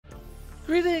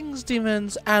Greetings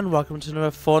demons and welcome to another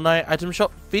Fortnite item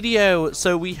shop video.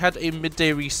 So we had a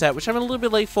midday reset which I'm a little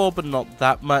bit late for but not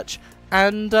that much,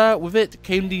 and with it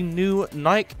came the new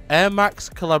Nike Air Max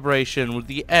collaboration with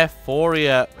the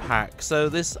Airphoria pack. So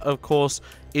this of course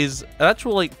is an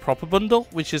actual like proper bundle,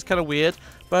 which is kind of weird,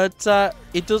 but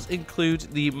it does include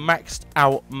the maxed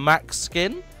out Max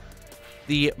skin,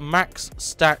 the Max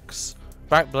Stacks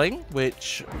back bling,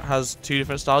 which has two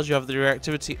different styles. You have the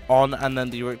reactivity on and then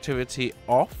the reactivity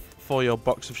off for your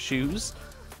box of shoes.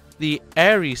 The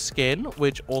airy skin,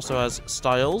 which also has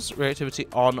styles, reactivity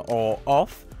on or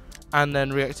off, and then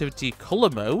reactivity color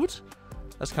mode.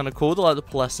 That's kind of cool. I like the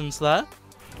pearlescence there.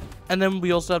 And then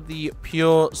we also have the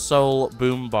pure soul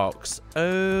boombox.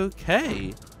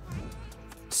 Okay.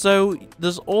 So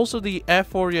there's also the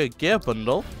Airphoria gear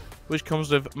bundle, which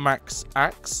comes with Max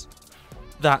Axe,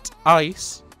 that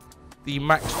ice, the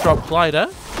Max Drop Glider,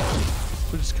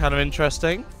 which is kind of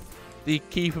interesting, the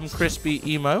Keep 'em Crispy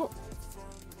emote,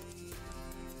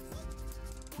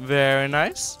 very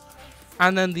nice,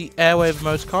 and then the Airwave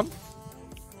emoticon,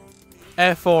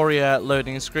 Airphoria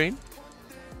loading screen,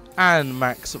 and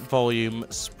Max Volume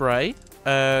Spray.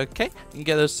 Okay, you can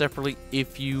get those separately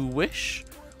if you wish.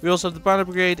 We also have the Banner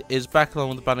Brigade is back along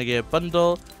with the Banner Gear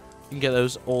bundle. You can get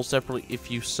those all separately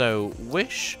if you so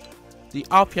wish. The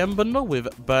RPM bundle with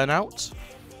Burnout,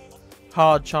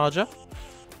 Hard Charger,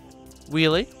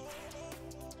 Wheelie,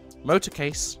 Motor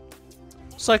Case,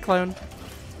 Cyclone,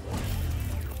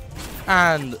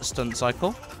 and Stunt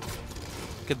Cycle.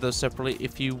 Get those separately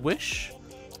if you wish.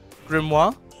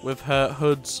 Grimoire with her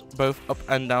hoods both up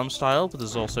and down style, but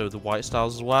there's also the white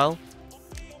styles as well.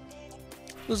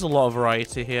 There's a lot of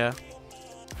variety here.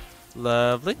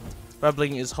 Lovely.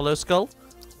 Babbling is Hollow Skull.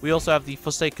 We also have the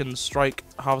Forsaken Strike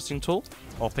harvesting tool,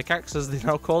 or pickaxe as they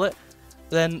now call it.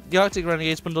 Then the Arctic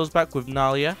Renegades bundle is back with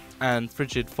Nalia and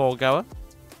Frigid Foregoer.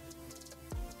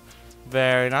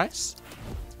 Very nice.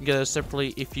 You can get those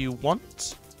separately if you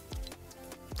want.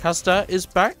 Casta is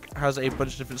back, has a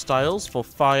bunch of different styles for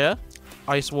fire,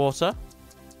 ice water.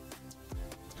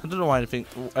 I don't know why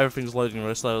everything's loading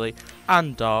really slowly,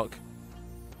 and dark.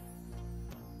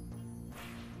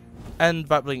 And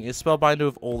Battling is Spellbinder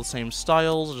with all the same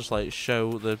styles. I'll just like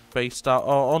show the base style,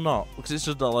 or not, because it's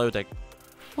just not loading.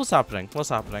 What's happening? What's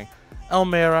happening?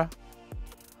 Elmira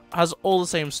has all the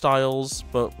same styles,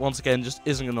 but once again just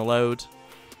isn't going to load.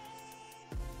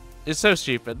 It's so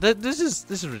stupid. This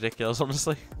is ridiculous,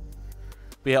 honestly.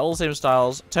 But yeah, all the same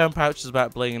styles. Turn Pouch is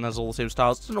Battling and has all the same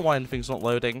styles. Don't know why anything's not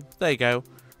loading. There you go.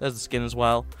 There's the skin as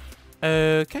well.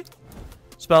 Okay.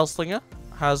 Spellslinger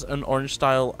has an orange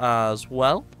style as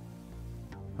well.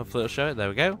 Hopefully it'll show it. There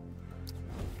we go.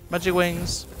 Magic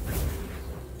Wings.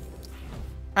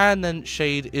 And then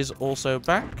Shade is also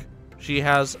back. She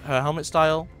has her helmet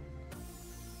style.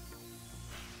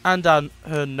 And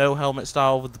her no helmet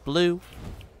style with the blue.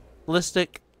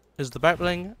 Ballistic is the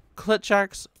backbling. Clutch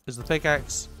Axe is the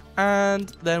pickaxe. And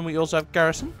then we also have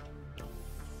Garrison.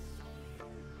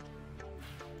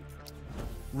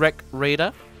 Wreck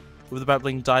Raider with the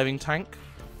battling diving tank.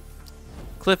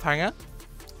 Cliffhanger.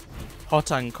 Hot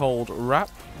and Cold Wrap,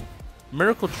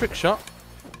 Miracle Trick Shot,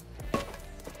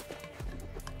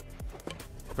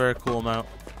 very cool emote,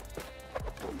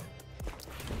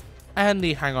 and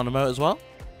the Hang On emote as well,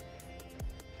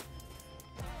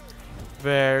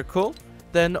 very cool.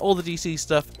 Then all the DC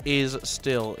stuff is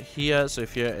still here, so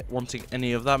if you're wanting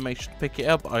any of that, make sure to pick it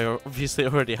up. I obviously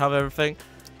already have everything.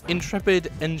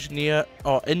 Intrepid Engineer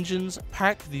or Engines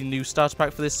pack, the new starter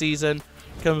pack for this season,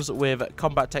 comes with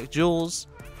Combat Tech Jewels,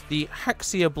 the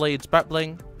Haxia Blades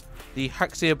Battling, the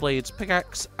Haxia Blades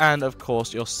Pickaxe, and of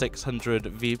course your 600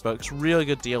 V-Bucks. Really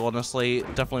good deal, honestly.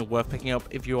 Definitely worth picking up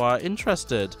if you are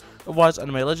interested. Otherwise,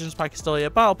 Anime Legends pack is still here.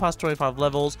 Battle Pass 25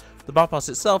 levels, the Battle Pass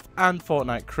itself, and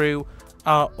Fortnite Crew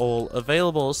are all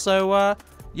available. So,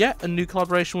 yeah, a new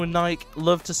collaboration with Nike.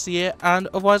 Love to see it. And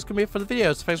otherwise, it's going to be it for the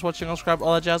video. So thanks for watching, subscribe,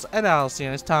 all that jazz, and I'll see you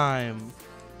next time.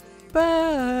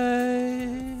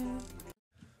 Bye!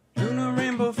 Lunar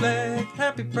rainbow flag,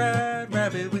 happy pride,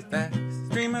 rabbit with axe.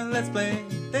 Streamer, let's play.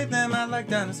 Take them out like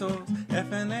dinosaurs.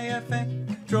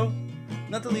 FNAFA, troll,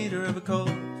 not the leader of a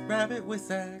cult. Rabbit with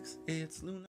axe, it's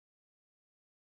Lunar.